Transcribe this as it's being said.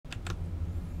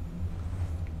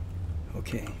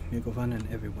Okay, Mirgovanen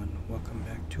everyone, welcome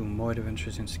back to more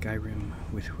adventures in Skyrim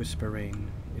with Whisperain.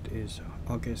 It is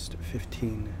August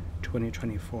 15,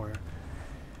 2024.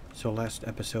 So last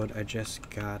episode I just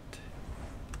got,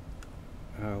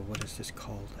 what is this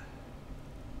called?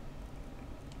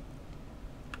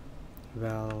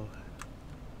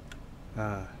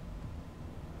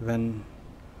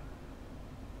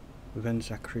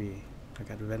 Venzakri. I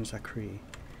got Venzakri,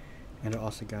 and I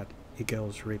also got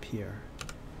Igel's Rapier.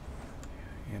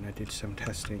 And I did some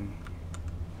testing,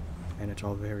 and it's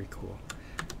all very cool.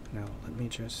 Now, let me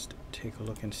just take a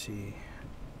look and see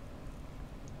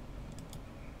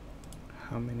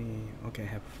how many. Okay, I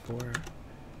have 4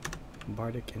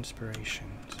 bardic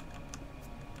inspirations.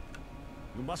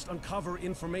 You must uncover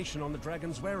information on the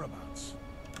dragon's whereabouts.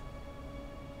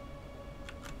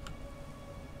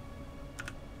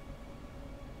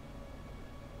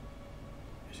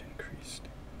 Is increased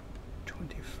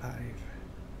 25%.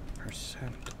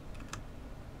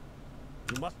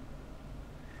 You must.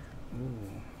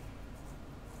 Ooh.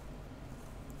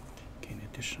 Gain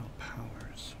additional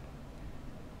powers.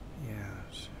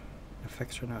 Yes.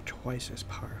 Effects are not twice as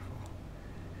powerful.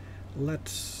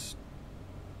 Let's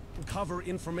cover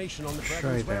information on the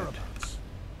dragon's whereabouts.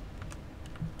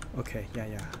 Okay,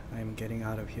 yeah. I'm getting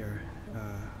out of here.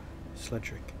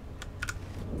 Sledrig.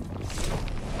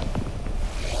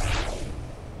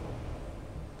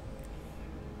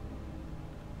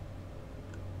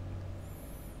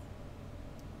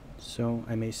 So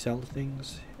I may sell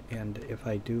things, and if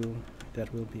I do,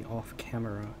 that will be off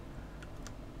camera.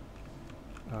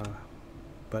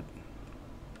 But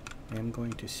I am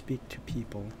going to speak to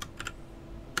people.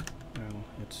 Well,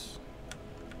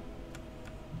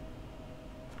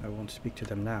 I won't speak to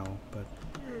them now, but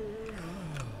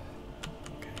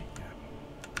okay, yeah.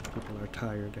 People are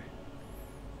tired.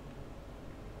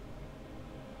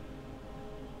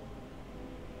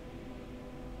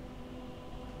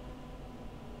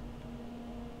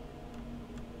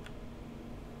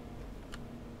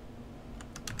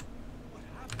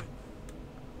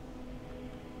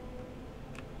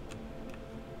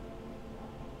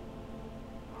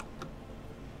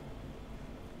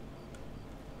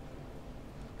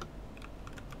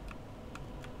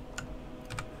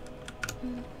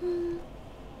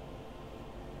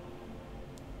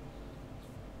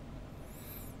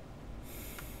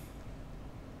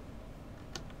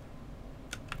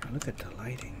 Look at the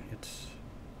lighting, it's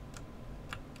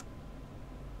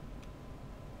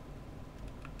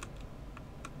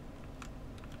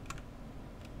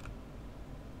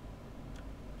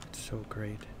so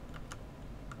great.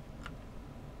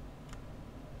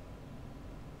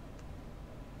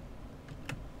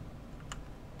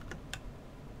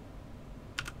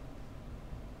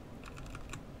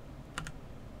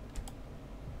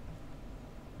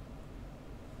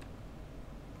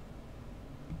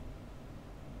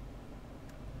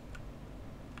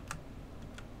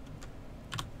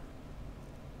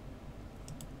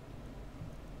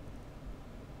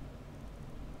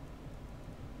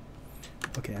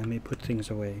 Okay, I may put things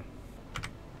away.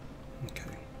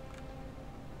 Okay.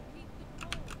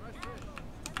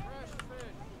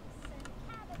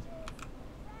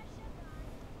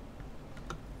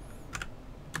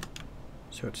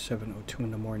 So it's 7:02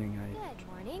 in the morning. I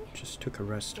just took a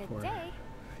rest for a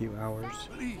few hours.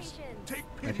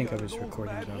 I think I was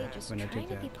recording that when I did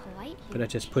that. But I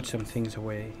just put some things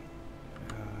away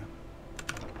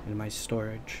in my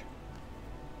storage.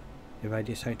 If I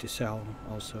decide to sell,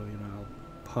 also, I'll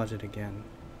pause it again.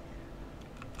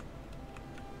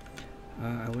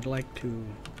 I would like to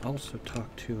also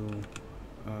talk to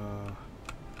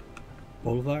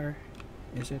Olvar,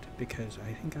 is it? Because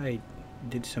I think I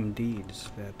did some deeds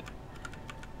that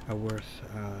are worth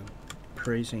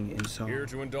praising in song. Here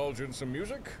to indulge in some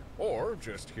music, or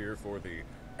just here for the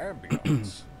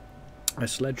ambience?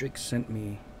 Sledrig sent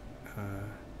me,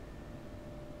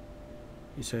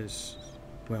 he says,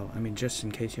 well, I mean, just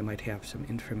in case you might have some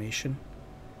information.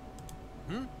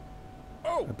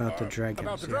 Oh, about the dragon.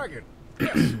 About the dragon.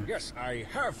 Yes, yes, I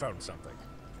have found something.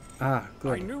 Ah,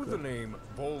 good. I knew the name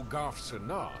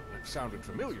Volgaafsonaan sounded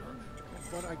familiar,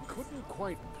 but I couldn't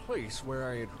quite place where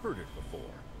I had heard it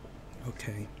before.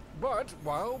 Okay. But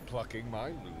while plucking my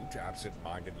lute,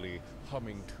 absent-mindedly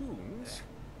humming tunes,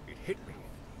 it hit me.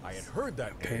 I had heard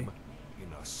that name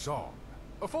in a song,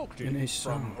 a folk ditty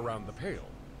from around the Pale.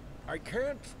 I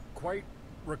can't quite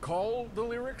recall the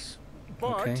lyrics,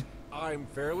 but I'm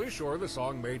fairly sure the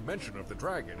song made mention of the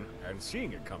dragon and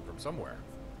seeing it come from somewhere.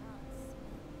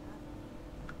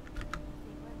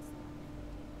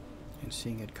 And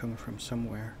seeing it come from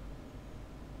somewhere.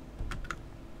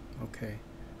 Okay.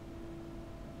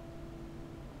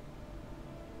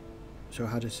 So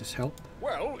how does this help?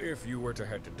 Well, if you were to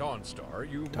head to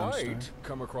Dawnstar, you might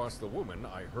come across the woman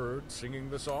I heard singing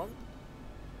the song.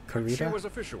 Karita? She was a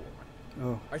fisherwoman.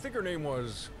 Oh. I think her name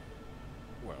was...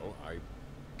 Well, I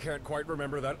can't quite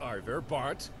remember that either,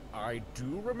 but I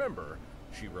do remember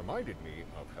she reminded me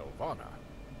of Helvana.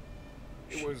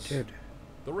 It was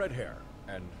the red hair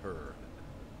and her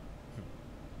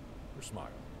smile.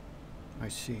 I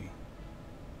see.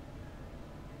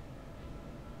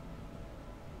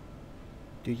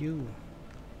 Do you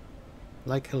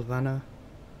like Helvana?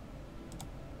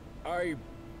 You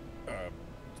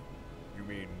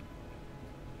mean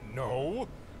no?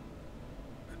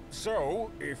 So,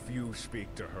 if you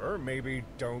speak to her, maybe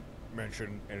don't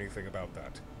mention anything about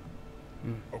that.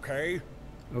 Okay?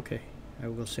 Okay, I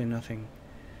will say nothing.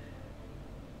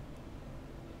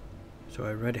 So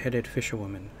a red-headed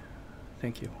fisherwoman.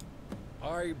 Thank you.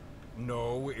 I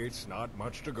know it's not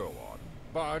much to go on,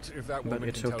 but if that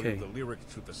woman can tell you the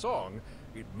lyrics to the song,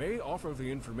 it may offer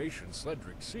the information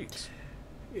Sledrig seeks.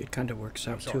 It kind of works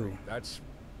out too. That's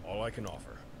all I can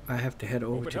offer. I have to head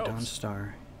over to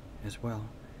Dawnstar as well.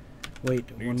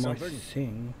 Wait, one more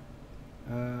thing.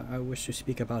 I wish to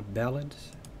speak about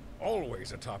ballads.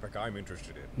 Always a topic I'm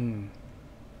interested in.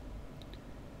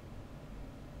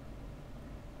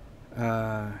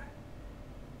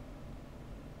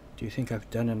 Do you think I've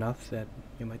done enough that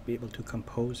you might be able to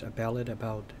compose a ballad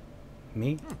about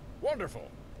me? Wonderful.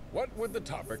 What would the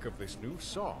topic of this new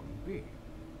song be?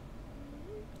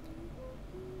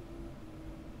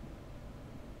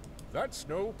 That's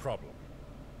no problem.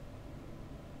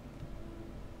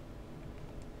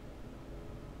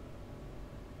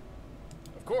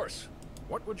 Of course.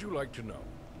 What would you like to know?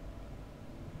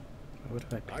 What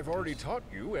would I I've already taught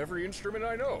you every instrument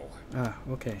I know. Ah,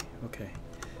 okay, okay.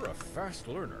 You're a fast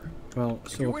learner. Well,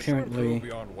 if so you wish apparently... to improve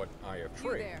beyond what I have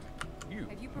trained, you...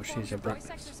 Have you performed your voice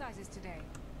exercises today?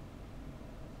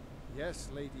 Yes,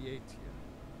 Lady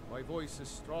Atia. My voice is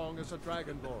strong as a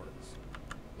dragonborn's.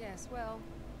 Yes, well,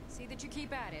 see that you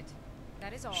keep at it.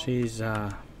 That is all. She's,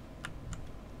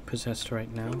 possessed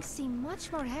right now. Things seem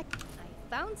much more I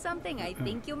found something I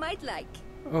think you might like.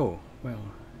 Oh, well,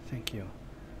 thank you.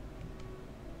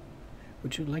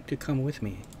 Would you like to come with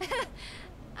me?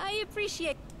 I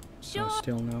appreciate... Sure,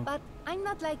 still no? But I'm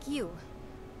not like you.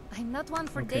 I'm not one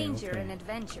for danger and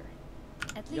adventure.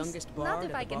 At least Youngest not bard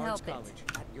if I at the can Bards help College.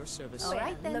 it. At your service. All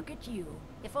right, then. Look at you.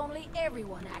 If only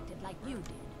everyone acted like you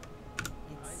did.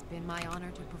 It's been my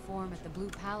honor to perform at the Blue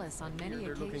Palace on many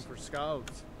occasions. They're looking for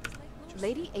scouts.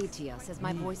 Lady Atia says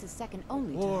my voice is second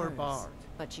only to hers. Bard.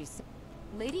 But she said...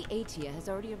 Lady Atia has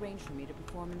already arranged for me to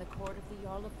perform in the court of the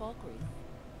Jarl of Falkreath.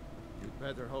 You'd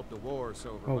better hope the war's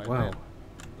over Oh, by wow. then.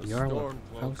 The Jarl of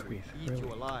Stormcloaks will Falkreath, eat really?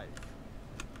 you alive.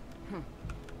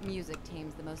 Music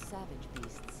tames the most savage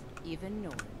beasts, even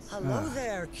Norns. Hello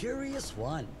there, curious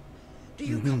one. Do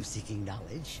you come seeking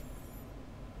knowledge?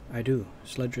 I do.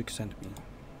 Sledrig sent me.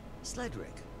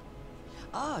 Sledrig.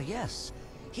 Ah, yes.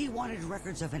 He wanted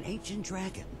records of an ancient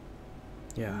dragon.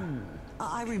 Yeah.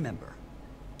 I remember.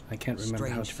 I can't remember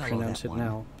how to Strange pronounce fellow, it that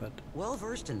now, but... Well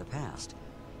versed in the past,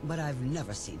 but I've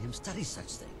never seen him study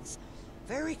such things.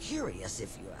 Very curious,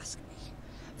 if you ask me.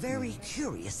 Very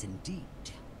curious indeed.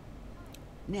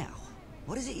 Now,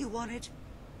 what is it you wanted?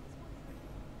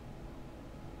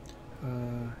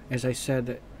 As I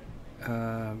said,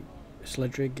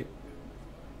 Sledrig,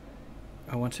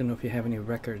 I want to know if you have any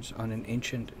records on an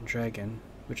ancient dragon,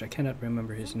 which I cannot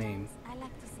remember his name.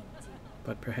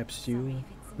 But perhaps you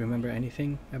remember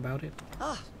anything about it?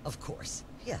 Ah, of course.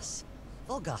 Yes.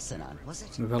 Volgaafsonaan, was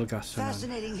it? Volgaafsonaan.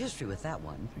 Fascinating history with that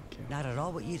one. Thank you. Not at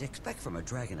all what you'd expect from a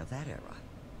dragon of that era.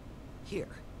 Here,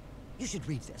 you should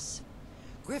read this.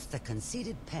 Griff the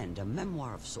Conceited penned a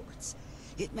memoir of sorts.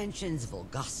 It mentions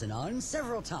Volgaafsonaan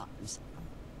several times.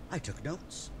 I took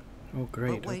notes. Oh,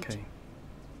 great, But wait. okay.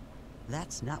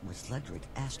 That's not what Sledrig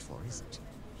asked for, is it?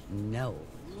 No.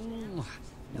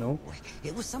 No?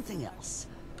 It was something else.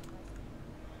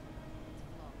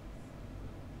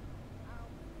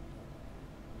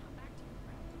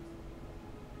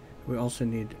 We also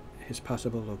need his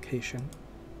possible location.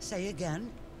 Say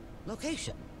again.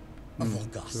 Location. Of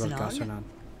Volgaafsonaan? Volgaafsonaan.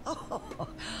 Oh,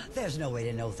 there's no way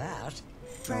to know that.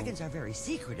 Dragons are very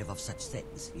secretive of such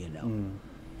things, you know.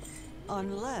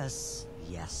 Unless,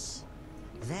 yes,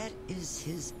 that is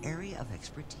his area of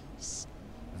expertise.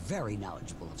 Very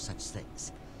knowledgeable of such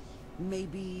things.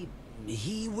 Maybe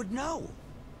he would know.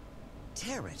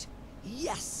 Terret.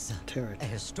 Yes. Terret. A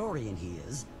historian he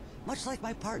is. Much like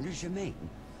my partner Germain.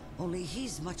 Only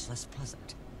he's much less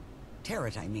pleasant.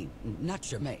 Terret, I mean, not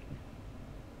Germain.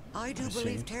 I do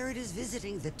believe Tarot is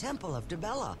visiting the Temple of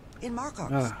Dibella in Markarth.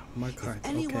 Ah, Markarth, If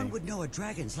anyone okay. would know a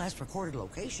dragon's last recorded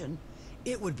location,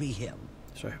 it would be him.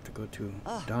 So I have to go to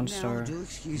Now, Dawnstar, do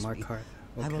excuse me. Markarth.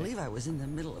 Okay. I believe I was in the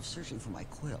middle of searching for my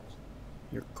quill.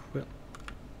 Your quill.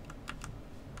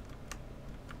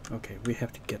 Okay, we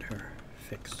have to get her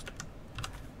fixed.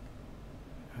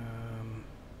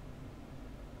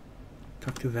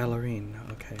 Talk to Valerine.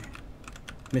 Okay.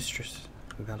 Mistress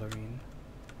Valerine.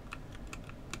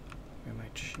 Where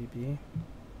might she be?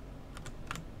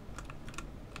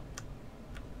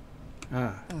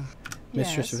 Ah.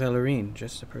 Mistress Yes. Valerine,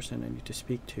 just the person I need to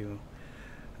speak to.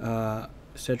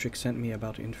 Sledrig sent me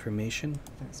about information.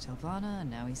 First Helvana,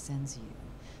 and now he sends you.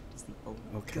 Does the old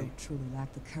Okay. goat truly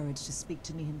lack the courage to speak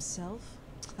to me himself?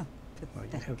 Well, you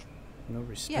Pathetic. have no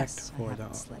respect Yes, for I the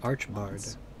haven't slept Archbard.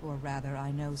 once. Or rather,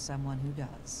 I know someone who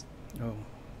does. Oh,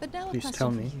 But now please a question tell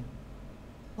for me. you.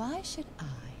 Why should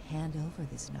I hand over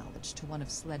this knowledge to one of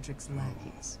Sledrig's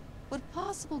lackeys? What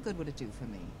possible good would it do for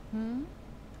me? Hmm?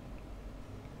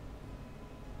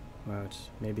 Well,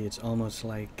 maybe it's almost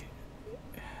like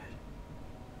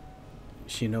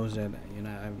she knows that, you know,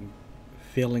 I'm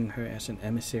feeling her as an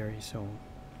emissary, so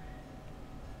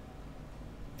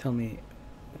tell me,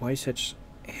 why such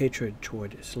hatred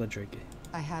toward Sledrig?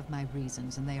 I have my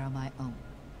reasons, and they are my own.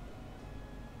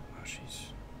 Well,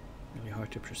 she's really hard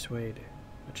to persuade,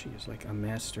 but she is like a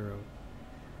master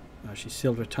of... she's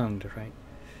silver-tongued, right?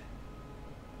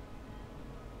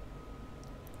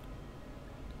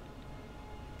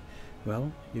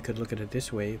 Well, you could look at it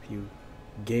this way. If you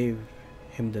gave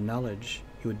him the knowledge,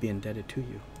 he would be indebted to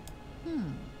you.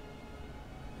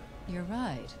 You're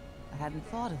right. I hadn't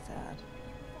thought of that.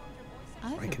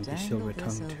 I can could be dangle this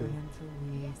silver-tongued over too. him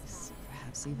for weeks,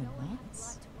 perhaps even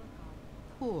months.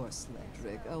 Poor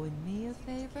Sledrig, owing me a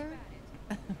favor?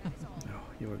 No,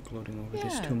 you were gloating over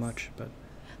this too Yes. much, but...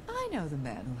 I know the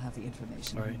man who'll have the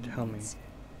information. All he right, tell me. needs.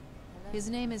 His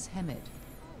name is Hemid,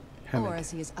 Hammond. or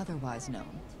as he is otherwise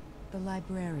known, the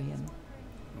Librarian.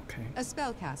 Okay. A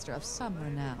spellcaster of some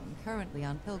renown, currently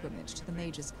on pilgrimage to the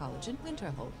Mages College in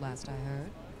Winterhold, last I heard.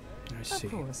 I see.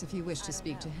 Of course, if you wish to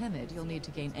speak to Hemid, you'll need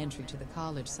to gain entry to the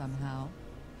college somehow.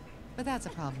 But that's a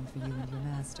problem for you and your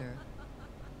master.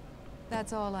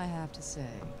 That's all I have to say.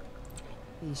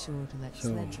 Be sure to let So,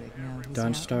 Sledrig know he's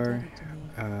Dawnstar, now indebted to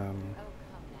me.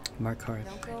 Markarth,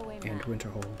 Don't go away, and Matt.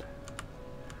 Winterhold.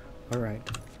 Alright.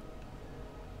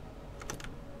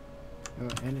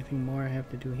 Anything more I have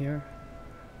to do here?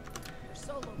 Your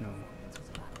solo No. performance was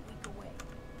about a week away.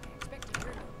 I expect to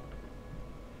hear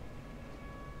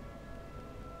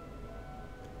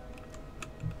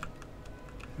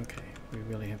no. Okay, we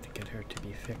really have to get her to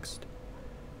be fixed.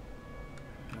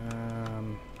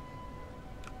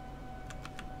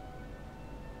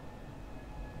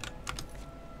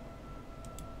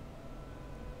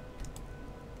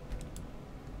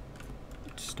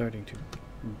 It's starting to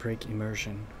break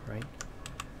immersion, right?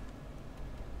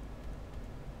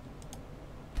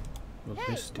 Will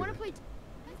this do it? I think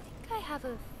I have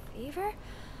a fever.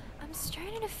 I'm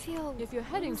starting to feel If you're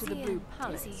heading to the woozy Blue and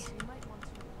Palace, dizzy. you might want to...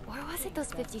 Or was it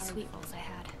those 50 sweet rolls I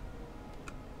had?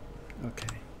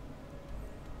 Okay.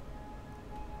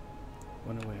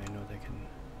 One way I know they can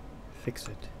fix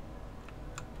it.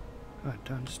 Ah,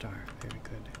 Dawnstar. Very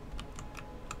good.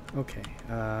 Okay.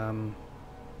 Oh,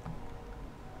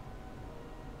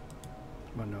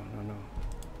 no.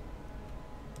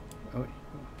 Oh.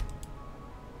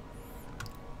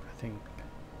 I think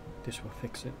this will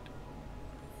fix it.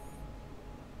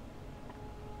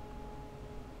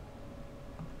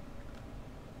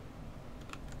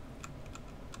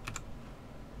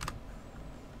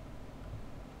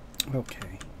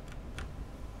 Okay.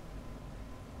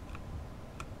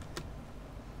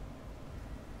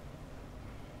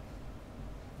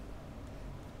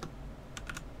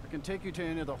 I can take you to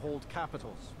any of the hold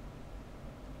capitals.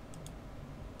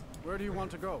 Where do you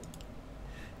want to go?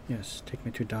 Yes, take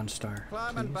me to Dawnstar,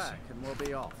 Climb please. and back, and we'll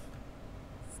be off.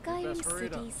 Skyrim Best hurry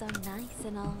it up. cities are nice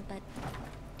and all, but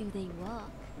do they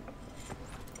walk?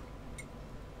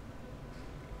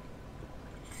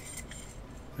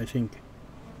 I think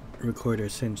Recorder,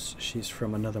 since she's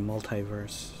from another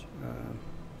multiverse,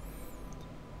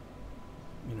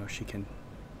 you know, she can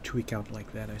tweak out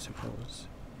like that, I suppose.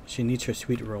 She needs her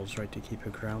sweet rolls, right, to keep her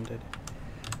grounded.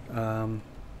 Let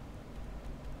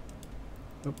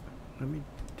me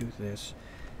do this.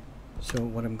 So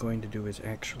what I'm going to do is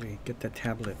actually get the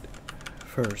tablet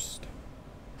first.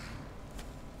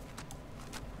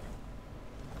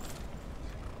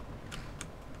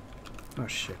 Oh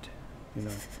shit. You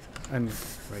know, I'm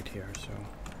right here, so...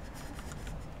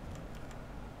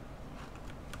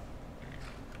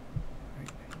 Right.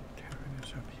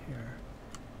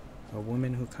 a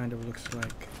woman who kind of looks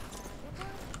like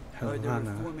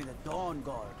Helena. Forming a Dawn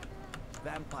Guard,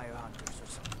 vampire hunters or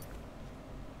something.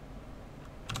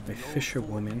 A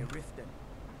fisherwoman.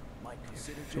 Might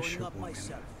consider joining up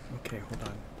myself. Okay, hold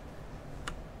on.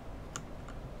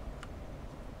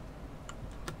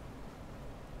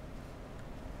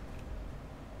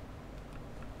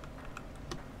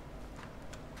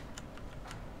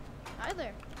 Hi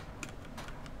there.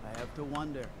 I have to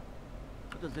wonder,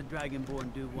 what does the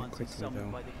Dragonborn do once he's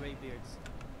summoned by the Greybeards?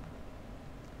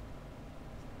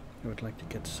 I would like to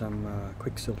get some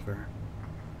quicksilver.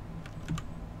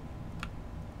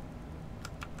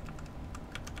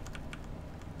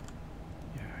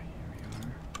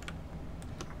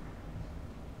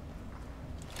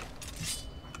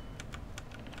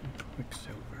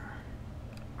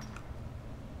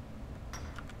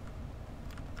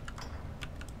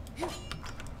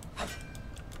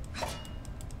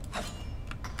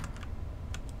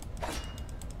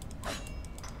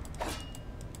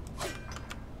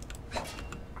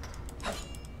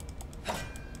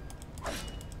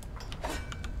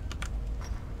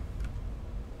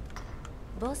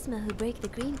 Bosma who break the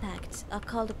Green Pact are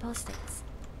called apostates.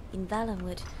 In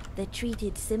Valenwood, they're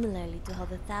treated similarly to how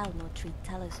the Thalmor treat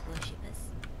Talos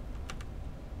worshippers.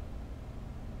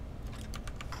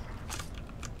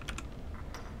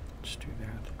 Let's do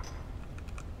that.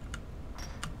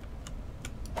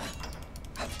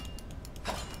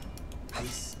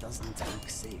 This doesn't look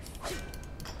safe.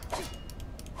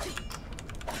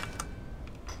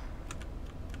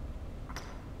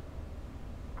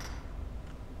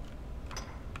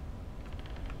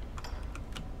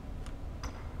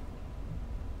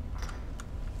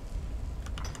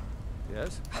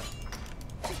 Yes?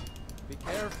 Be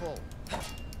careful.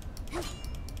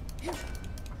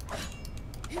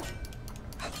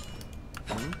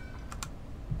 Hmm?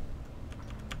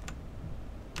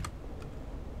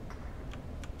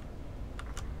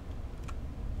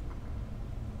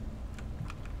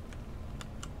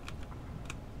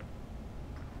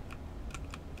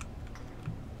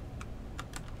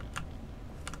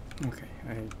 Okay,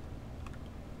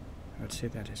 I'd say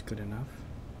that is good enough.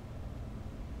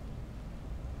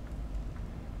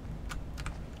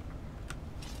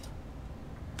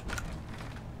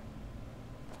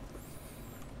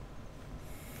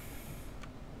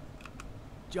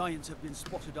 Giants have been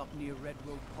spotted up near Red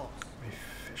Road Pass.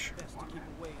 Best to keep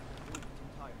away and avoid it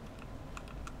entirely.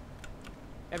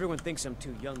 Everyone thinks I'm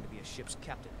too young to be a ship's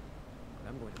captain, but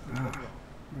I'm going to prove them wrong.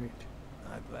 Right.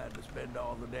 I'm glad to spend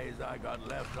all the days I got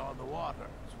left on the water.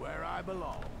 It's where I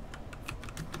belong.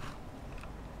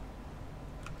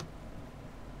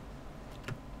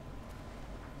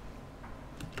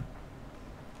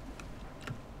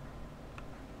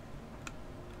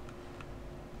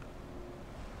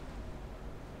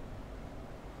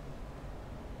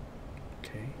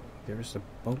 Okay, there's the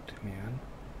boat, man.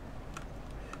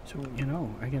 So, you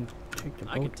know, I can take the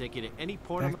boat. I can take you to any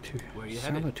port back to where you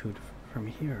Solitude from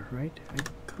here, right? I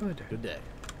could. Good day.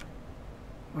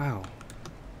 Wow.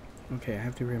 Okay, I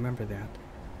have to remember that.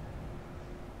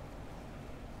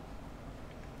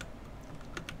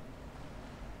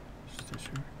 Is this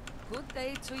her? Good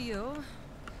day to you.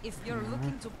 If you're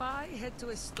looking to buy, head to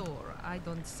a store. I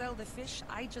don't sell the fish,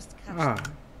 I just catch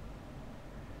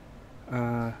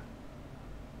them.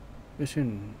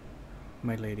 Listen,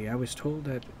 my lady, I was told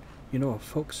that you know a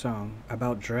folk song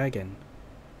about dragon.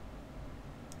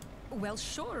 Well,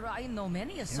 sure, I know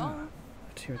many a song.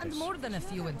 Let's hear And this. more than a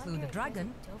few include a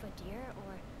dragon.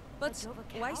 But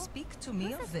why speak to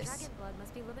me of this?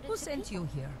 Who sent you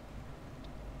here?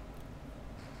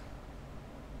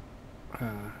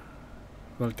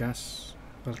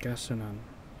 Volgaafsonaan.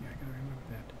 Yeah, I gotta remember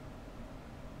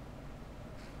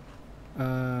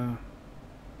that.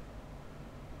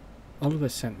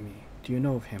 Olvus sent me. Do you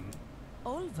know of him?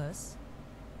 Olvus?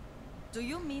 Do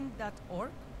you mean that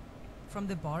orc? From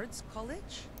the Bards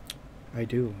College? I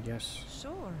do, yes.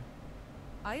 Sure.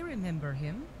 I remember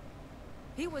him.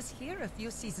 He was here a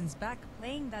few seasons back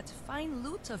playing that fine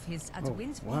lute of his at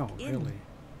Windspeak wow, Inn. really?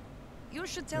 You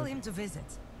should tell him to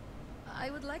visit. I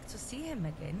would like to see him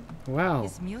again. Wow.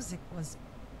 His music was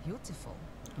beautiful.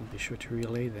 I'll be sure to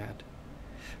relay that.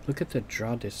 Look at the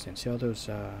draw distance. See all those,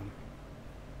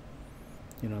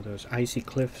 you know, those icy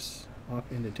cliffs off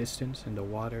in the distance, and the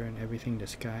water and everything, the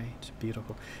sky. It's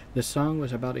beautiful. The song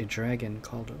was about a dragon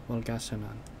called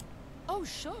Volgaafsonaan. Oh,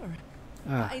 sure.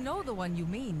 Ah. I know the one you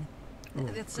mean. Oh,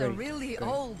 it's great, a really great.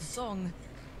 old song.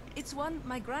 It's one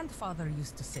my grandfather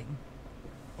used to sing.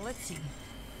 Let's see.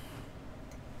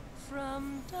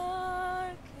 From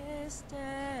darkest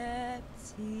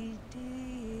depths he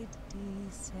did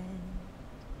descend,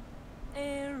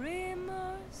 a river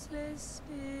my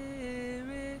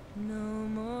spirit, no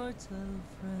mortal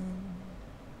friend.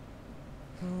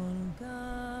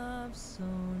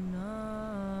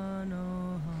 Volgaafsonaan,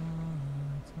 oh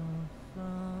heart of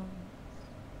frost.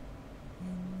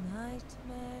 In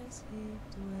nightmares he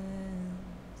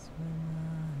dwells when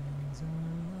eyes are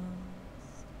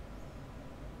lost.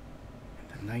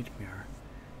 The nightmare.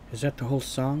 Is that the whole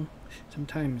song?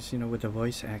 Sometimes, you know, with the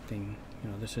voice acting, you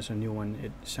know, this is a new one,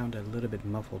 it sounded a little bit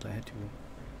muffled. I had to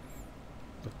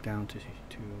look down to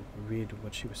read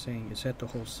what she was saying. Is that the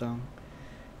whole song?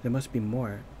 There must be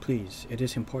more. Please, it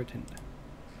is important.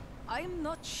 I'm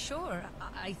not sure.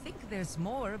 I think there's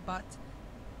more, but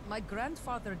my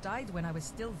grandfather died when I was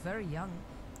still very young.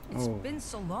 It's been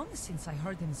so long since I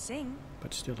heard him sing.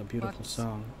 But still a beautiful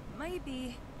song.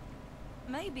 Maybe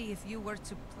if you were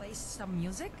to play some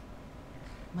music?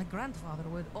 My grandfather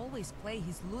would always play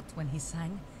his lute when he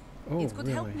sang. It could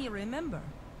help me remember.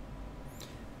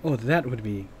 Oh, that would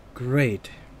be great.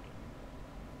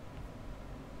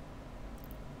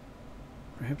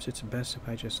 Perhaps it's best if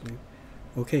I just leave.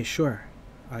 Okay, sure.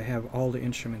 I have all the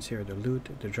instruments here. The lute,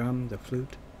 the drum, the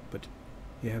flute. But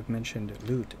you have mentioned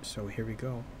lute, so here we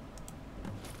go.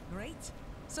 Great.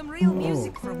 Some real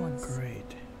music for once.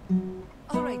 Great.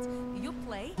 Alright, you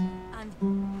play, and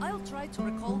I'll try to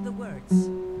recall the words.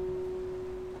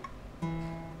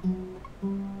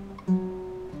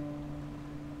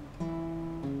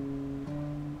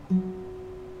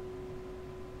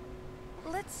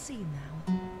 Let's see now.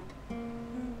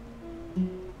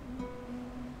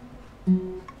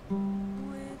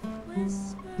 With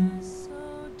whispers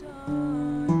so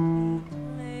dark, he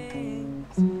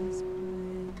claims his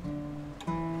blade.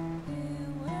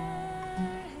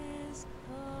 Beware his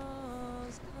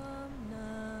calls come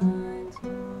night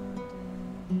or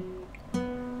day.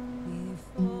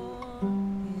 Before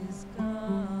his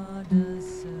God a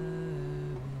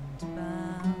servant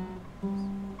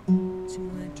bows. To a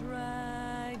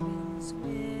dragon's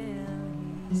will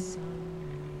he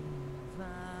solemnly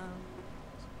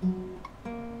vows.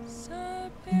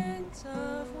 Serpent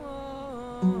of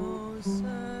woe,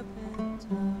 serpent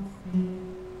of fear,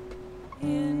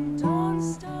 in dawn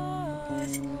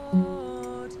stars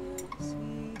waters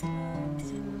he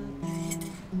has appeared.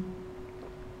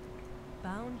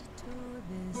 Bound to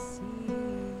the sea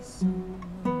so long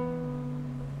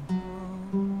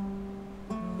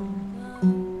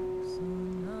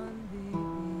ago,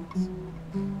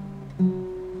 Volgaafsonaan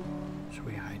So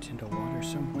he hides in the water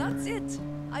somewhere. That's it!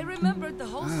 I remembered the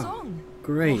whole song.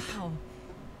 Great. Wow.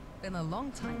 Been a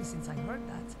long time since I heard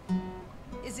that.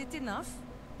 Is it enough?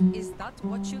 Is that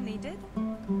what you needed?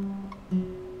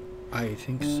 I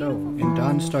think so. In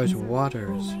Dawnstar's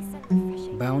waters,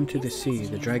 bound to the sea,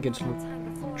 the dragon's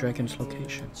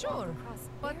location. Sure,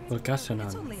 but Volgaafsonaan.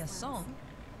 it's only a song.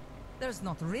 There's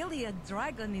not really a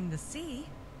dragon in the sea.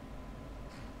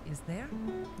 Is there?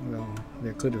 Well,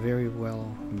 there could very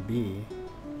well be.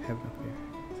 Have no fear.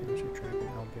 If there's a dragon,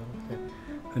 I'll deal with it.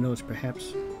 Who knows,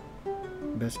 perhaps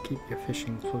best keep your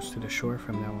fishing close to the shore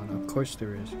from now on. Of course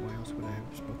there is. Why else would I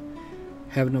have spoken?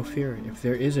 Have no fear. If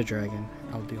there is a dragon,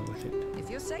 I'll deal with it. If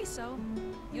you say so.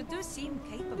 You do seem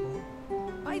capable.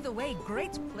 By the way,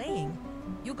 great playing.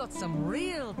 You got some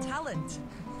real talent.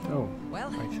 Oh,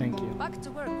 well, I thank you. Back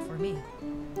to work for me.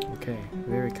 Okay,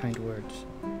 very kind words.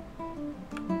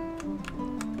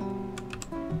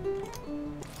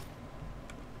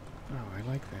 Oh, I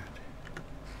like that.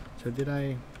 So did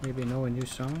I maybe know a new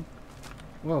song?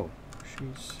 Whoa,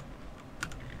 she's...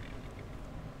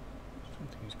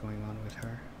 Something's going on with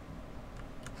her.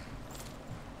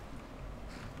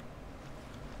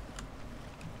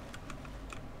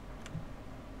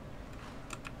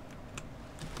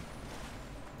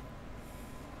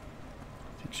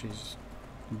 I think she's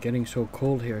getting so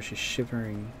cold here, she's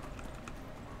shivering.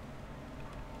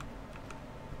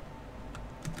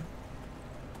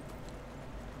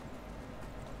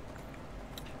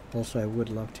 Also, I would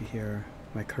love to hear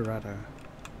my Karata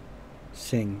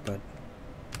sing, but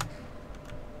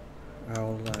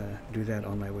I'll do that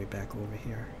on my way back over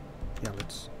here. Yeah,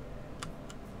 let's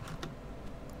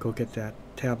go get that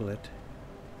tablet.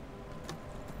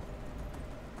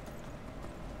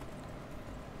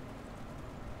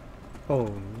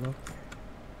 Oh, look.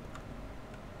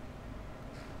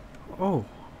 Oh!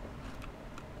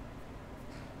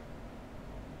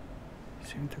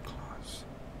 Santa Claus.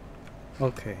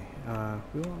 Okay,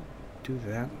 we'll do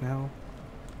that now.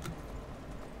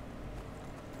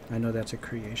 I know that's a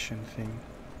creation thing.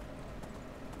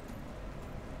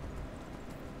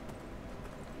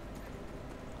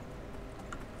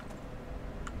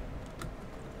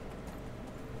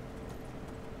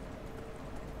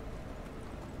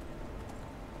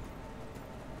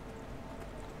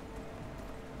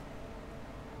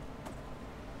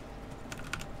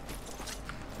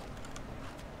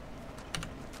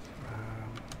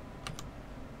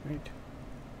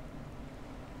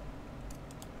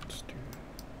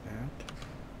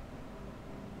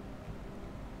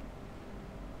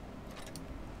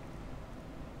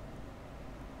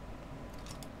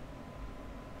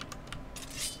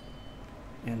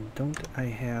 I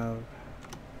have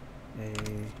a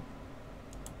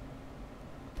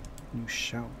new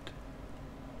shout.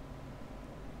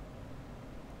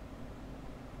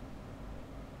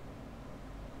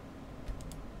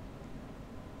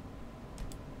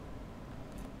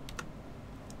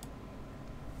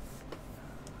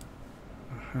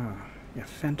 Yeah,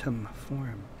 phantom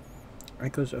form.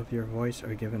 Echoes of your voice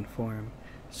are given form.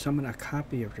 Summon a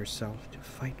copy of yourself to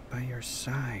fight by your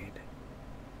side.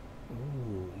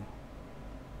 Ooh.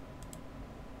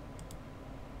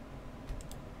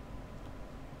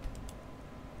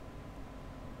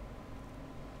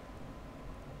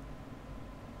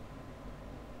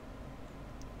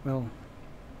 Well,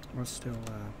 we'll still,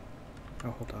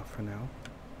 I'll hold off for now.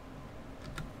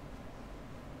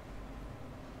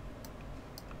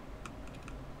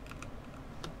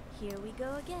 Here we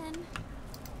go again.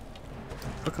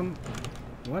 How come?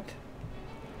 What?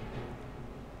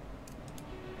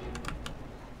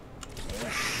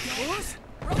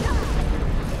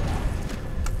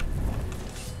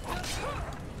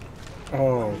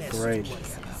 Oh, great.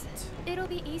 It'll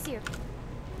be easier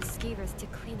for skeevers to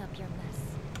clean up your mess.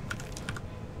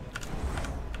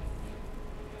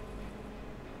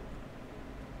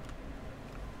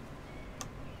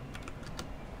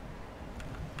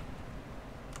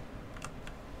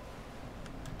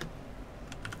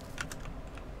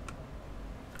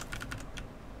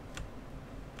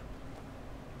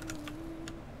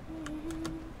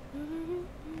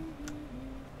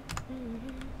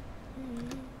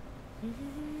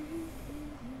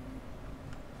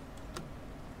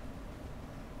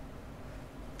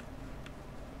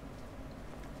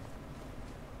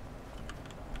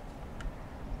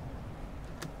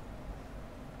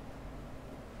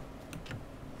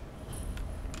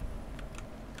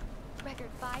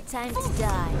 Time to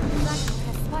die. Black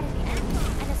has spotted the enemy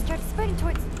and has started sprinting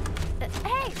towards.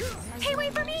 Hey! Hey,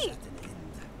 wait for me!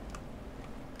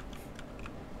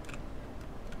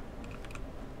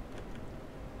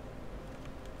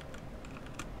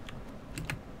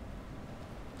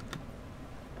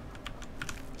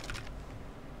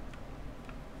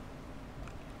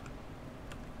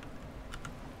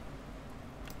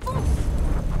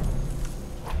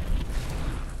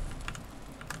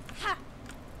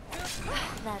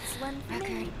 That's one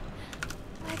record.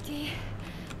 50,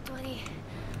 20.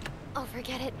 Oh,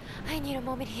 forget it. I need a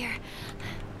moment here.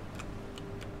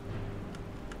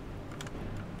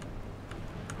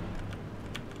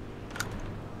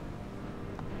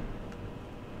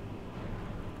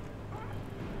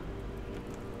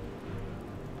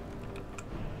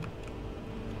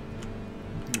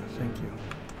 Oh, thank you.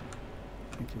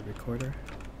 Thank you, recorder.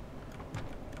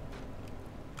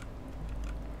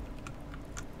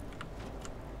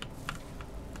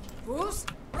 Bruce?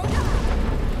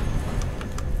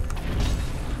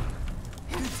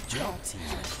 Good job, team.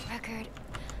 Record.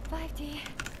 5D.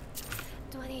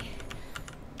 20.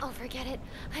 Oh, forget it.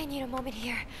 I need a moment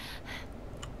here.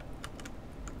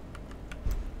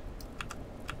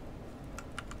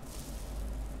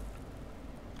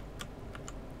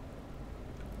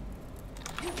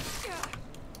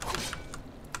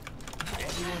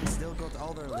 Everyone still got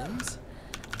all their limbs?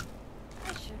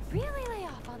 I should really lay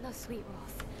off on those sweet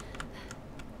rolls.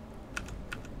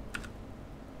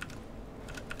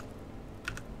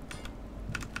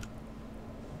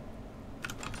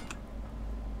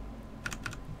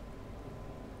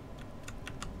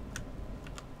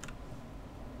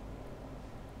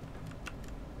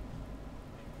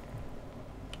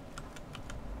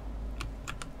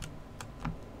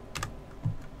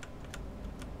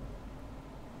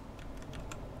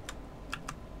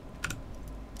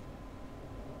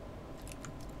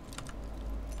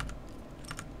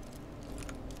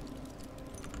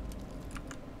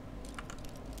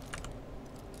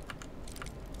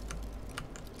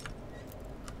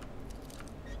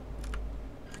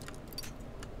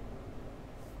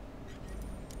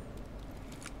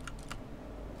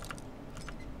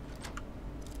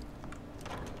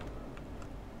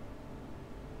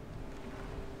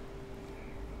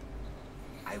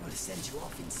 I will send you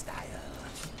off in style.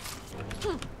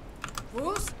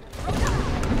 Bruce?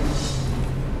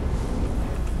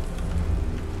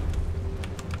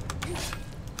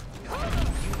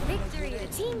 Victory to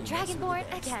Team Dragonborn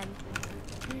again.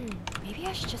 Maybe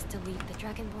I should just delete the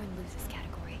Dragonborn loses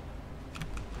category.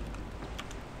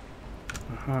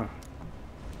 Uh-huh.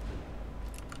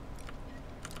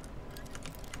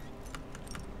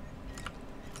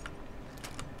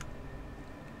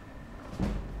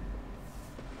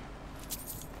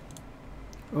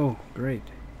 Oh, great.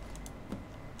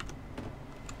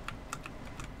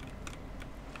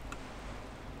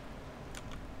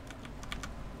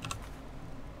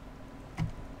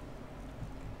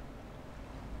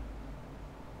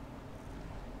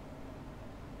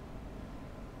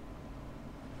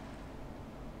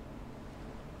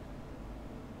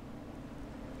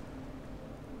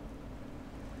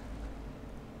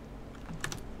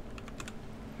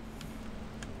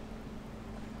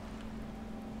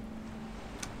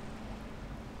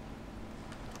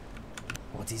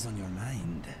 What is on your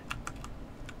mind?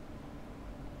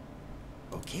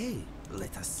 Okay,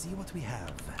 let us see what we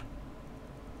have.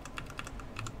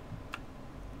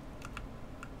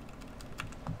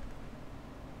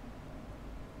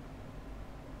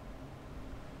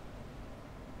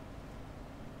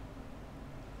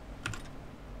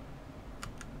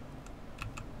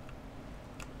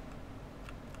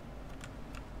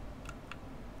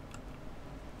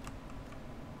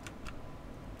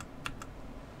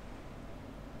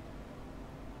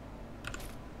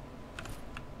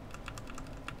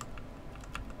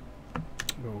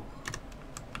 Oh,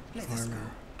 Let us go.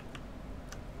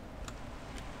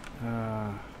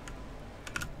 armor.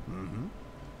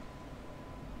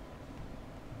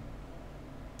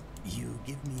 You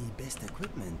give me best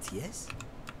equipment, yes?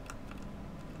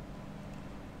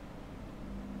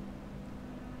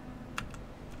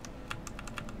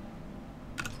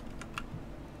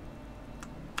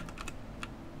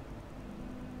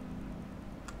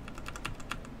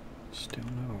 Still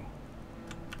no.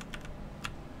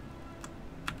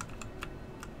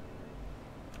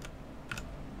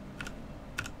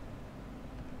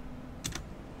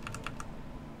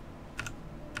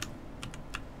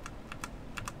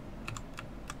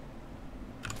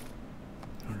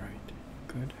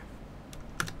 Good.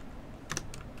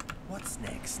 What's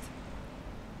next?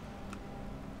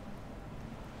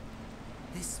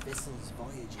 This vessel's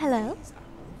voyage. Hello?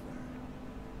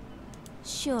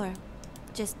 Sure.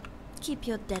 Just keep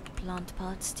your dead plant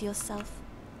parts to yourself.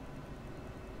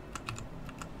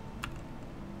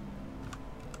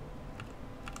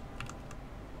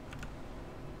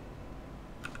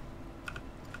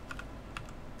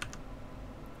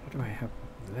 How do I have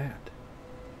that?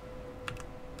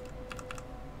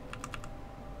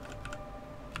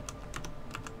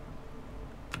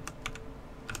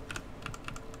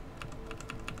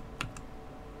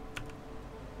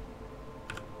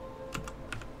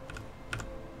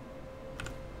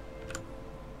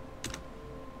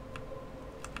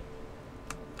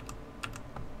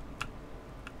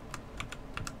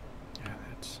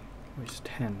 It's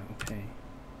 10, okay.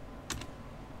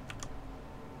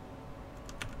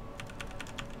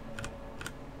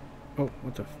 Oh,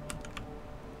 what the f—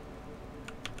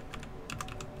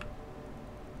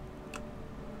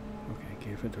 okay, I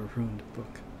gave it a ruined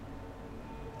book.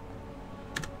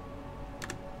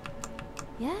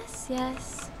 Yes,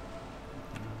 yes.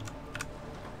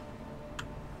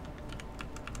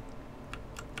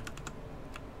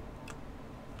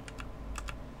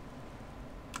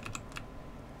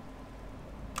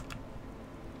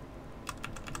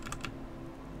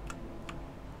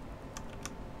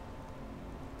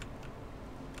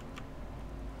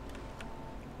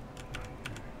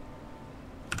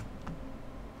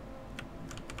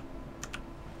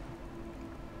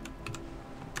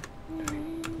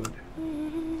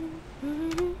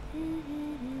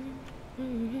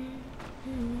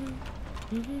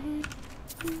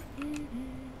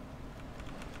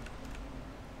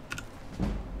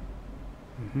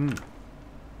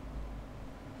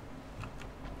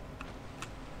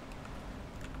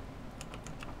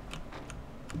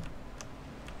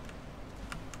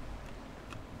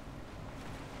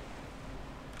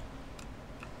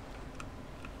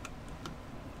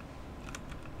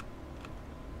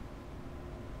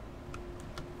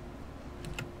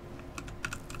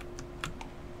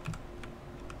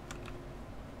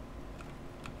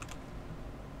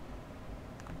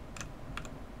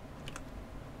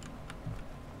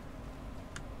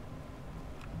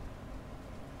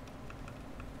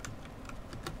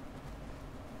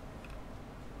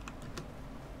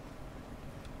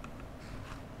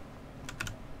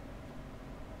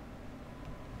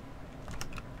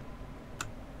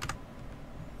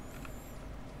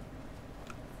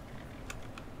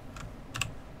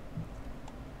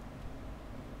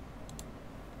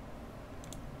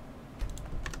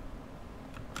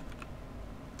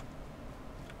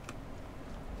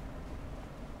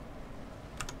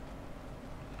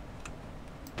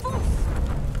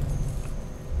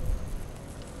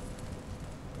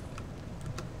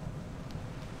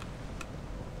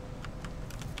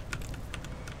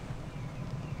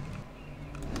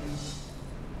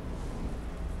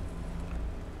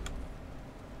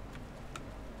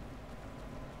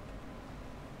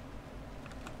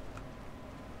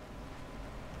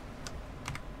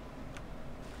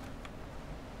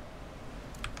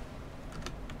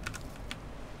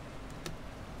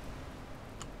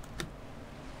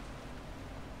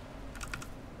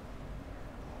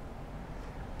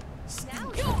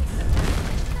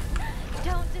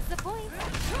 Don't disappoint.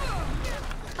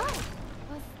 Oh,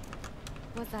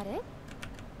 was that it?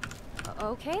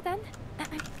 Okay then.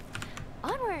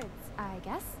 Onwards. I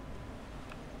guess.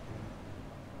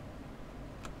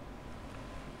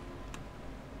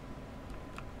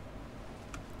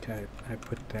 Okay, I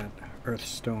put that earth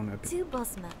stone a bit. Two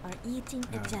Bosma are eating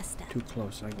a jester. Too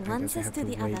close. I One guess I says have to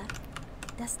the wait. other,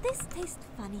 "Does this taste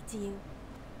funny to you?"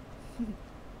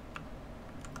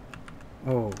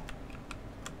 Oh.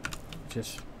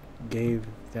 Just gave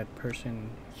that person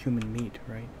human meat,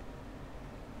 right?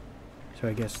 So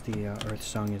I guess the earth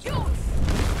song is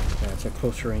it's a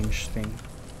close range thing.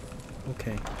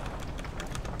 Okay.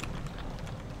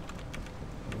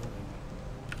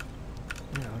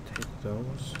 Yeah, I'll take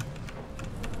those.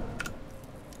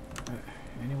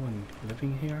 Anyone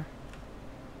living here?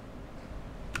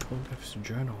 Olvus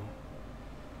journal.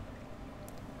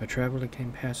 A traveler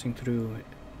came passing through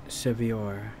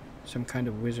Sevior, some kind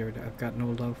of wizard. I've got no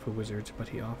love for wizards, but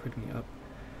he offered me up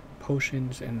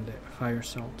potions and fire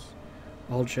salts,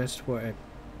 all just for a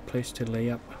place to lay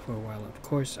up for a while. Of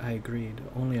course, I agreed.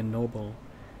 Only a noble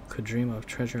could dream of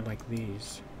treasure like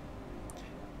these.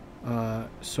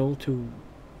 Sold to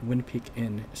Windpeak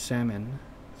Inn, salmon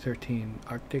 13,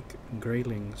 Arctic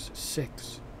graylings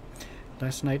 6.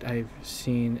 Last night I've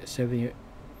seen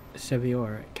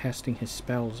Sevior casting his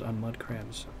spells on mud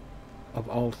crabs, of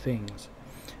all things.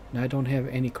 Now I don't have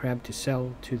any crab to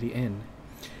sell to the inn.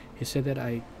 He said that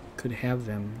I could have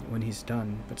them when he's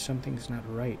done, but something's not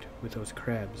right with those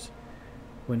crabs.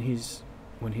 When he's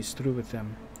through with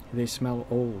them, they smell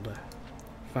old,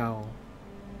 foul.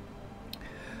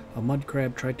 A mud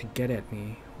crab tried to get at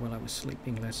me while I was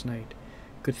sleeping last night.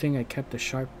 Good thing I kept a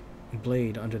sharp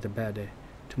blade under the bed.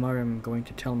 Tomorrow I'm going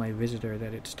to tell my visitor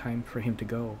that it's time for him to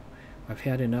go. I've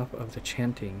had enough of the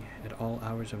chanting at all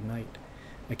hours of night.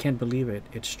 I can't believe it.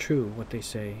 It's true what they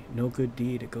say. No good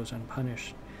deed goes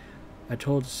unpunished. I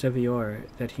told Sevior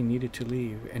that he needed to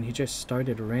leave, and he just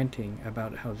started ranting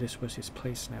about how this was his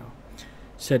place now.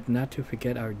 Said not to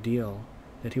forget our deal,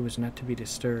 that he was not to be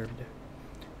disturbed.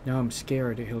 Now I'm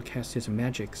scared he'll cast his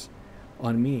magics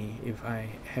on me if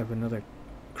I have another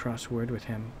crossword with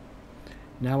him.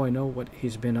 Now I know what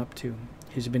he's been up to.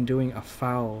 He's been doing a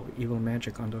foul, evil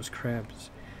magic on those crabs.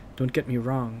 Don't get me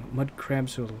wrong, mud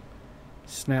crabs will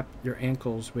snap your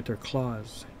ankles with their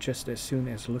claws just as soon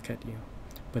as look at you.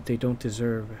 But they don't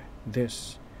deserve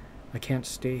this. I can't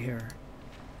stay here.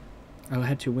 I'll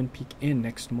head to Windpeak Inn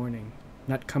next morning.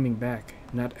 Not coming back.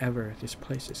 Not ever. This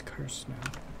place is cursed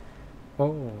now.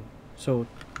 Oh, so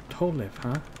Tolif,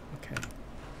 huh? Okay.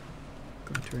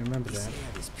 Going to remember that. This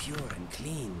air is pure and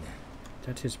clean.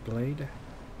 That's his blade.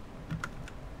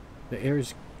 The air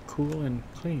is cool and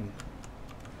clean.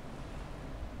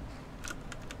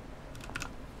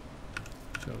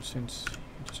 So since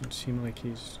it doesn't seem like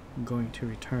he's going to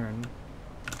return,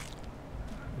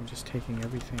 I'm just taking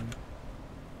everything.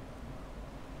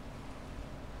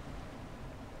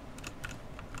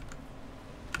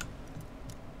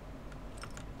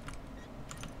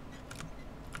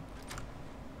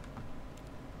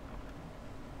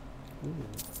 Ooh.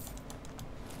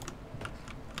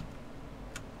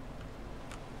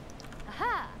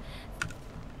 Aha!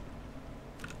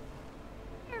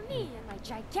 Hear me in my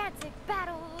gigantic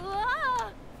battle.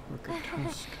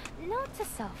 Note to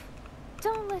self: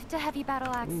 don't lift a heavy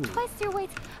battle axe twice your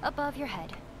weight above your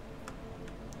head.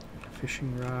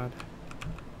 Fishing rod.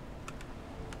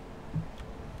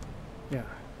 Yeah.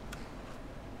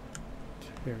 It's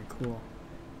very cool.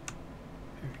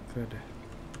 Very good.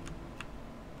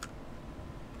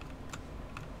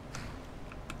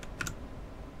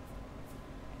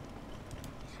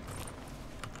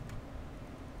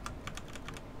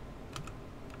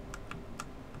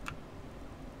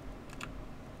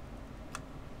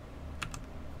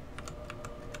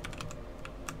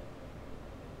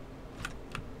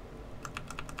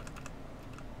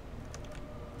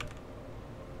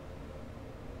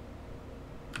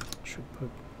 Should put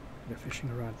the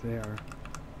fishing rod there.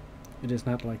 It is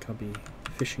not like I'll be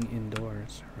fishing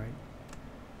indoors, right?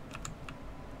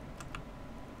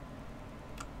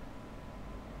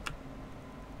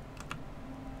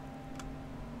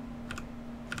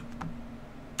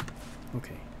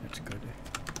 Okay, that's good.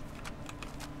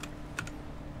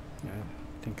 Yeah,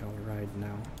 I think I'll ride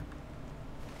now.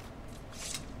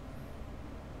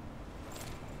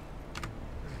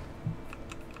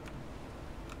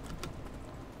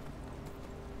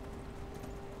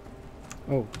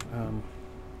 Oh, I'm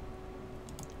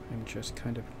just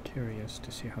kind of curious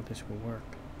to see how this will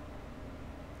work.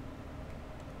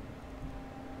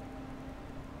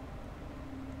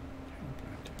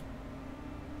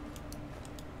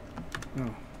 Oh,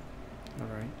 all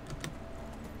right.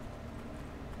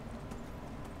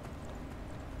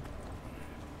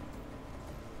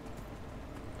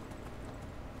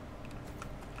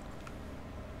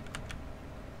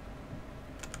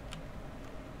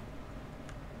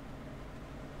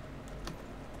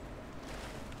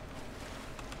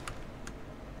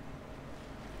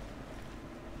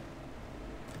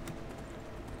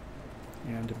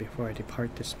 And before I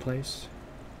depart this place,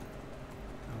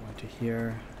 I want to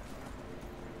hear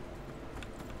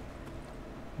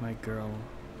my girl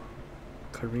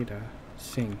Karita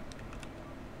sing.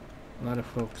 A lot of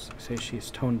folks say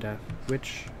she's tone deaf,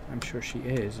 which I'm sure she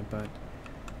is, but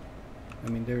I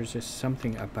mean, there's just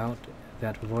something about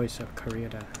that voice of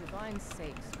Karita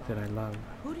that I love.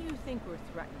 Who do you think we're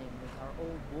threatening with our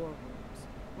old war wounds?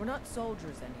 We're not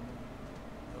soldiers anymore.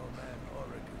 No man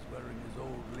Auric is wearing his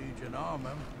old Legion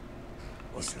armor.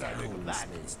 What should I think of that?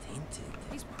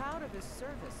 He's proud of his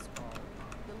service, Skull.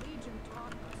 The Legion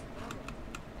taught us well.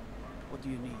 What do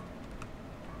you need?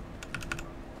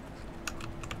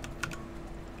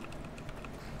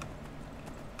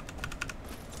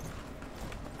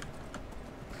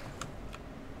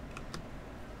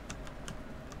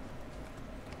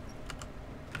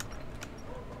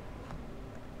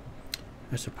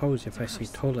 I suppose if I see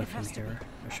Tolef in here,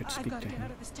 I should speak to him.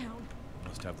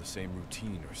 Must have the same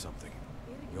routine or something.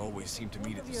 We always seem to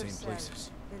meet at the same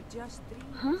places.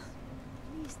 Huh?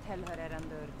 Please tell her,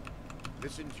 Erandur.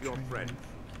 Listen to your friend.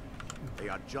 They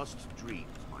are just dreams,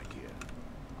 my dear.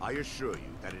 I assure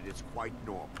you that it is quite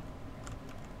normal.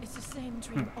 It's the same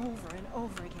dream over and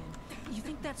over again. You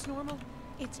think that's normal?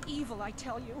 It's evil, I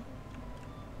tell you.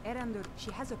 Erandur,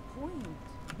 she has a point.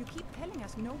 You keep telling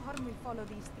us no harm will follow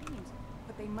these dreams,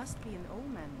 but they must be an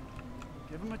omen.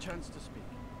 Give him a chance to speak.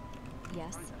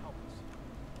 Yes.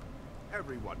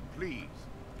 Everyone, please.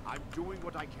 I'm doing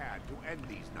what I can to end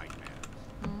these nightmares.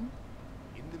 Hmm?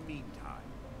 In the meantime,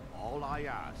 all I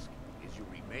ask is you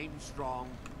remain strong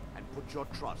and put your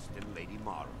trust in Lady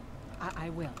Mara. I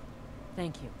will.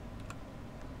 Thank you.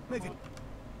 Make it.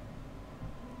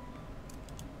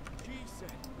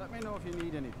 Let me know if you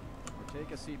need anything. Or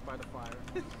take a seat by the fire.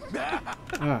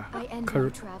 I envy you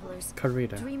travelers.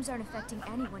 Karita. Dreams aren't affecting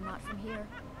anyone not from here.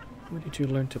 Where did you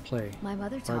learn to play? My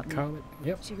mother taught me. College?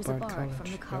 Yep. She was Bard a bard College.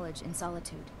 from the college in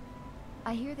Solitude.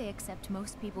 I hear they accept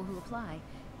most people who apply,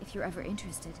 if you're ever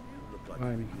interested.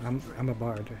 I'm a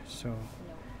bard, so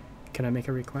can I make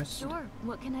a request? Sure.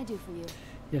 What can I do for you?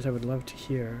 Yes, I would love to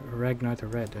hear Ragnar the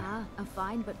Red. Ah, a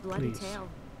fine but bloody Please. tale.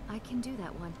 I can do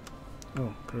that one.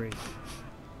 Oh, great.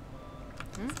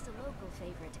 This is a local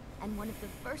favorite, and one of the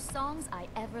first songs I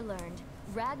ever learned.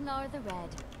 Ragnar the Red.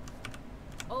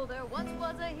 Oh, there once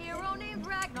was a hero named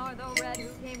Ragnar the Red, who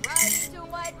came riding to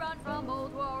Whiterun from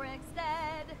old Warwick's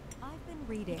stead. I've been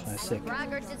reading. And the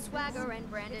braggart did swagger and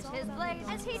brandish his blade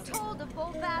as he told of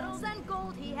bold battles and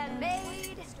gold he had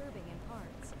made. Disturbing in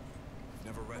parts.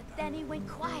 Never read that. Then he went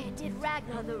quiet, did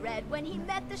Ragnar the Red, when he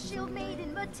met the shield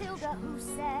maiden Matilda, who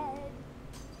said,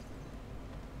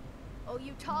 "Oh,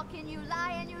 you talk and you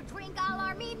lie and you drink all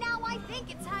our mead. Now I think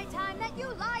it's high time that you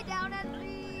lie down and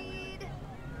bleed."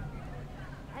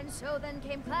 And so then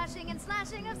came clashing and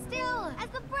slashing of steel as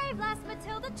the brave lass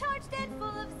Matilda charged in full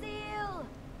of zeal.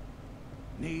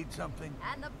 Need something?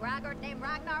 And the braggart named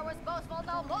Ragnar was boastful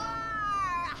no more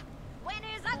when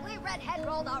his ugly red head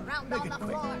rolled around on the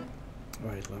floor. Oh,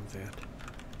 I love that.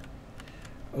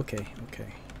 Okay,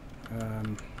 okay.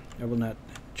 I will not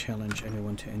challenge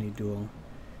anyone to any duel.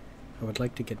 I would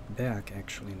like to get back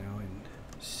actually now and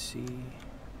see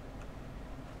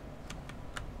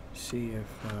if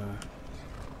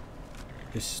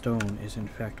this stone is in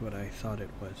fact what I thought it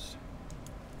was.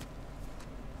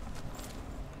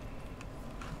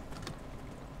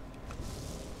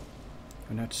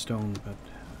 Or not stone, but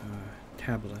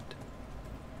tablet.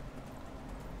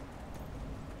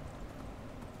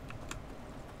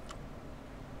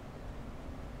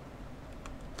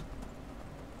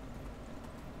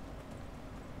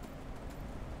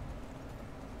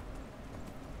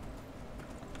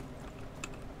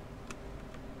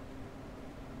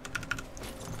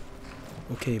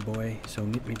 Okay, boy, so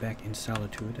meet me back in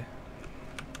Solitude.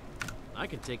 I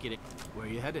can take you to... Where are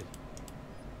you headed?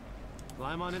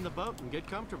 Climb on in the boat and get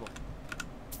comfortable.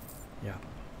 Yeah.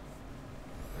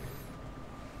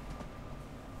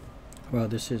 Well,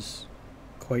 this is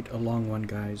quite a long one,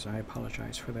 guys. I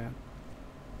apologize for that.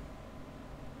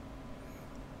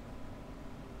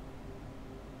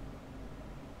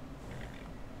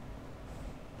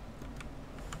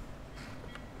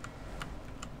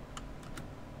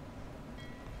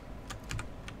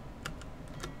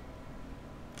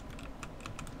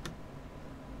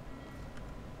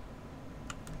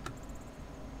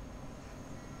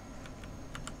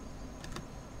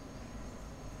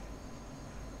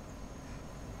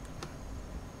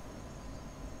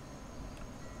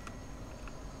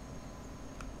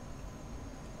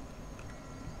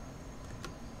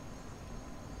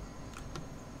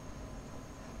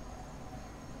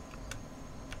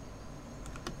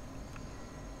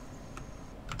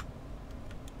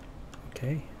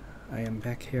 Okay, I am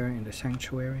back here in the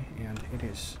sanctuary and it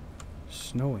is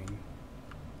snowing.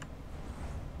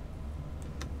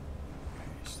 Okay,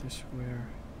 is this where?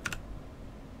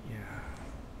 Yeah.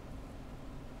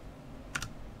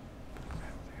 Put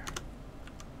that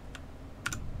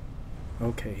there.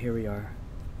 Okay, here we are.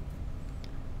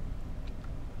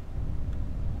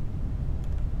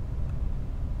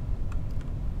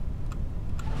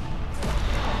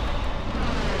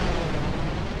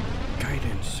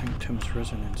 Sanctum's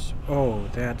resonance. Oh,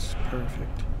 that's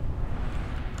perfect.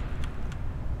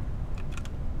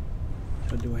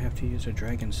 So do I have to use a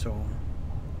dragon soul?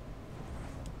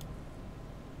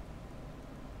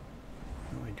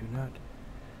 No, I do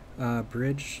not.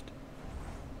 Bridge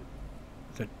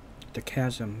the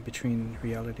chasm between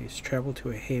realities. Travel to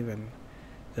a haven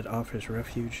that offers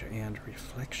refuge and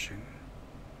reflection.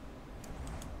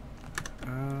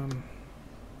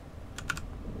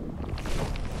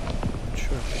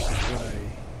 This is what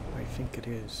I think it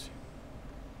is.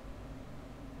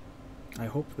 I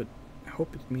hope it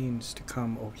means to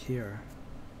come over here.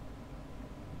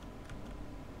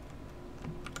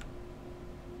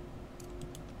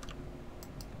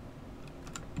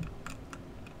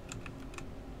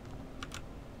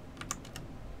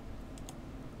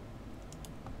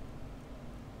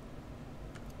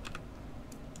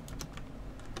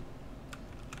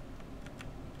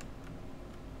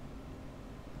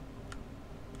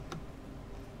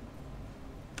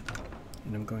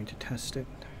 And I'm going to test it.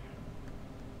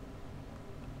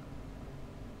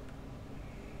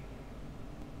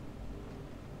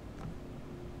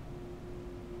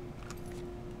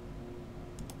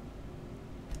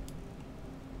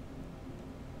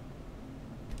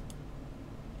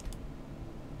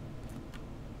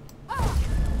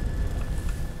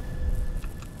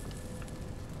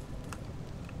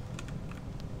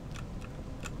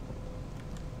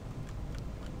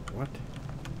 What?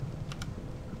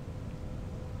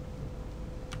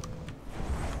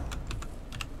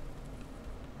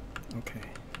 Okay,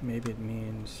 maybe it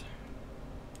means,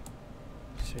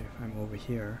 let's see if I'm over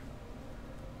here.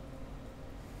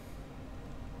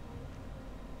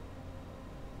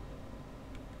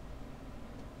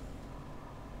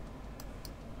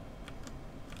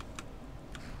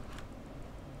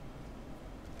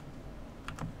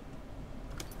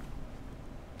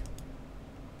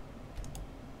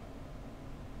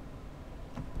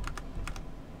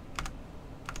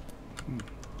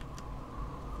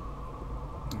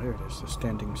 There it is, the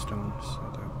standing stones,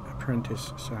 the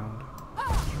apprentice sound.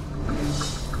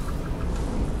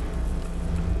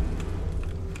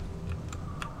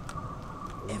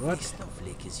 Every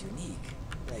snowflake is unique,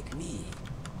 like me.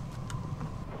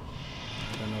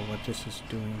 I don't know what this is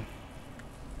doing.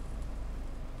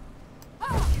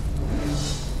 I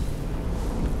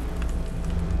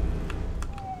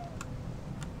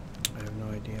have no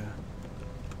idea.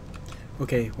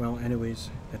 Okay, well, anyways,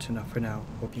 that's enough for now.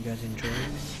 Hope you guys enjoyed.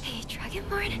 Hey,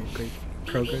 Dragonborn. Great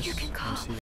progress. Maybe you can call. And see